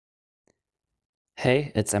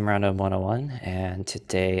Hey, it's Emrano101, and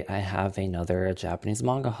today I have another Japanese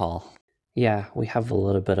manga haul. Yeah, we have a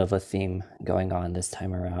little bit of a theme going on this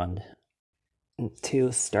time around.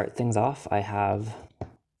 To start things off, I have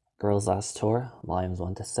Girls Last Tour, volumes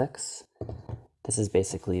 1 to 6. This is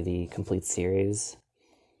basically the complete series.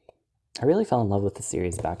 I really fell in love with the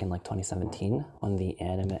series back in like 2017 when the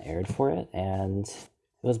anime aired for it, and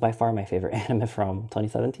it was by far my favorite anime from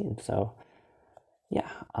 2017, so yeah.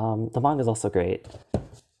 The manga is also great.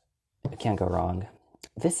 It can't go wrong.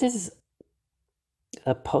 This is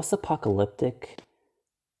a post-apocalyptic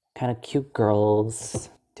kind of cute girls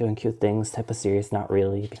doing cute things type of series. Not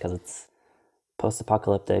really, because it's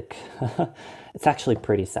post-apocalyptic. It's actually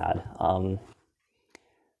pretty sad, but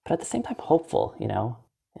at the same time hopeful,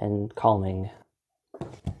 and calming.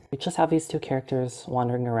 We just have these two characters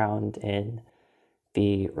wandering around in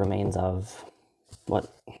the remains of what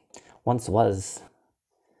once was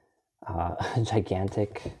a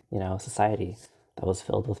gigantic, society that was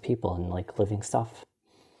filled with people and like living stuff.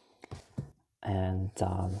 And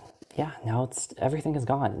yeah, now everything is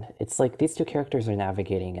gone. It's like these two characters are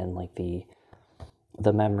navigating in like the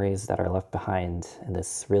memories that are left behind in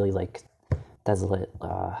this really like desolate,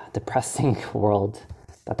 depressing world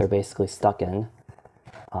that they're basically stuck in.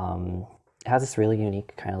 It has this really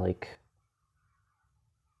unique kind of like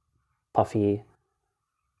puffy,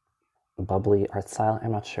 bubbly art style.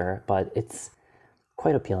 I'm not sure, but it's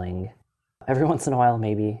quite appealing. Every once in a while,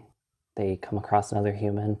 maybe they come across another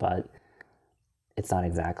human, but it's not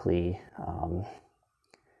exactly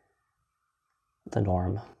the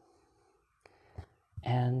norm.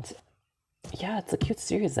 And yeah, it's a cute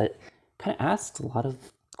series that kind of asks a lot of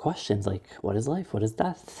questions like, what is life? What is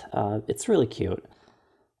death? It's really cute.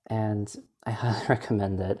 And I highly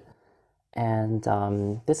recommend it. And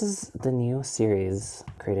this is the new series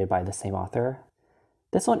created by the same author.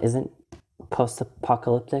 This one isn't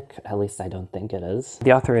post-apocalyptic, at least I don't think it is.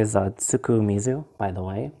 The author is Mizu, by the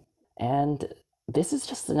way. And this is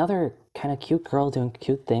just another kind of cute girl doing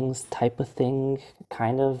cute things type of thing,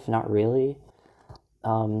 kind of, not really.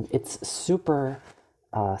 It's super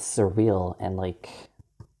surreal and like,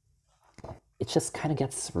 it just kind of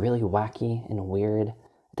gets really wacky and weird. At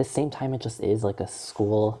the same time, it just is like a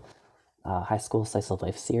school, high school slice of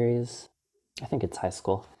life series. I think it's high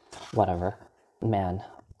school, whatever. Man,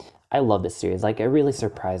 I love this series. Like, it really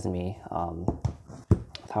surprised me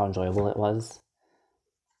with how enjoyable it was.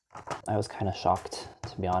 I was kind of shocked,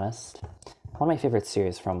 to be honest. One of my favorite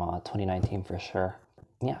series from 2019 for sure.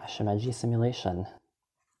 Yeah, Shimeji Simulation.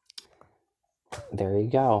 There you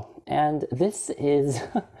go. And this is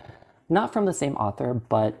not from the same author,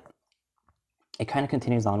 but it kind of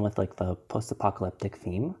continues on with like the post-apocalyptic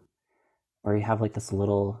theme, where you have like this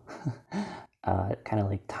little kind of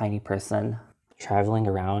like tiny person traveling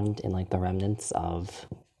around in like the remnants of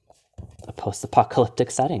a post-apocalyptic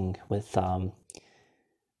setting with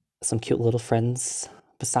some cute little friends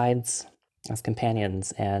besides as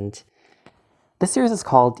companions. And this series is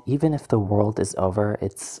called Even If the World Is Over,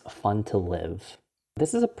 It's Fun to Live.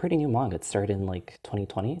 This is a pretty new manga. It started in like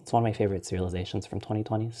 2020. It's one of my favorite serializations from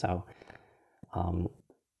 2020, so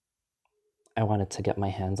I wanted to get my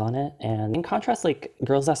hands on it. And in contrast, like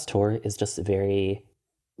Girls Last Tour is just very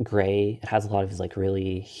gray. It has a lot of these like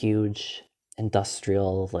really huge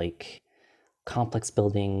industrial, like complex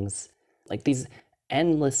buildings, like these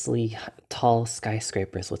endlessly tall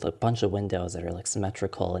skyscrapers with a bunch of windows that are like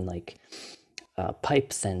symmetrical and like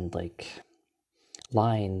pipes and like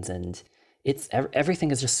lines, and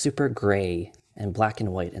everything is just super gray and black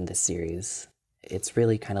and white in this series. It's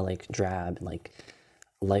really kind of like drab and like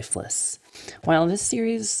lifeless. While in this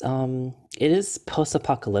series, it is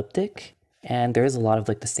post-apocalyptic, and there is a lot of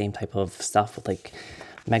like the same type of stuff with like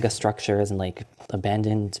mega structures and like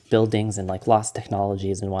abandoned buildings and like lost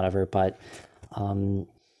technologies and whatever, but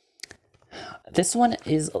this one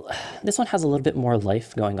has a little bit more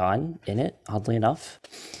life going on in it, oddly enough,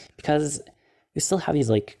 because you still have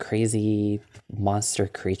these like crazy monster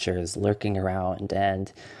creatures lurking around,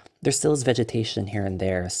 and there still is vegetation here and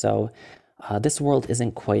there. So this world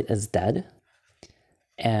isn't quite as dead.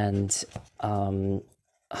 And oh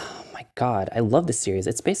my god, I love this series.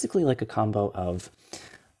 It's basically like a combo of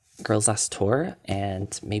Girls Last Tour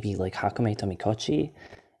and maybe like Hakume to Mikochi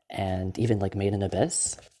and even like Made in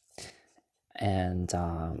Abyss. And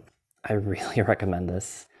I really recommend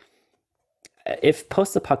this. If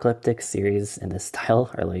post-apocalyptic series in this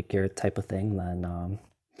style are like your type of thing, then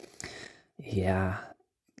yeah,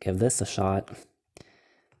 give this a shot.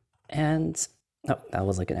 And oh, that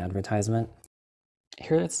was like an advertisement.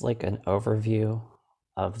 Here it's like an overview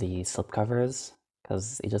of the slipcovers,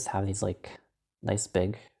 because you just have these like nice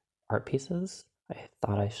big art pieces. I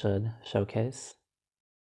thought I should showcase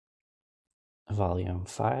volume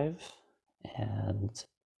 5 and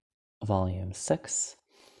volume 6.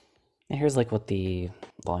 And here's like what the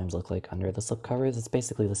volumes look like under the slipcovers. It's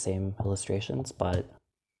basically the same illustrations, but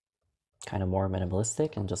kind of more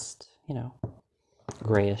minimalistic and just, you know,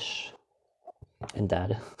 grayish and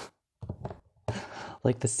dead.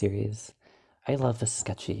 Like the series. I love the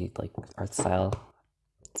sketchy like art style.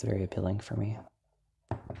 It's very appealing for me.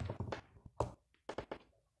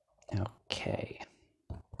 Okay.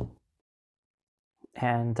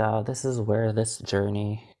 And this is where this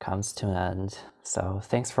journey comes to an end. So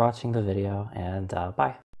thanks for watching the video, and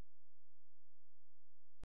bye.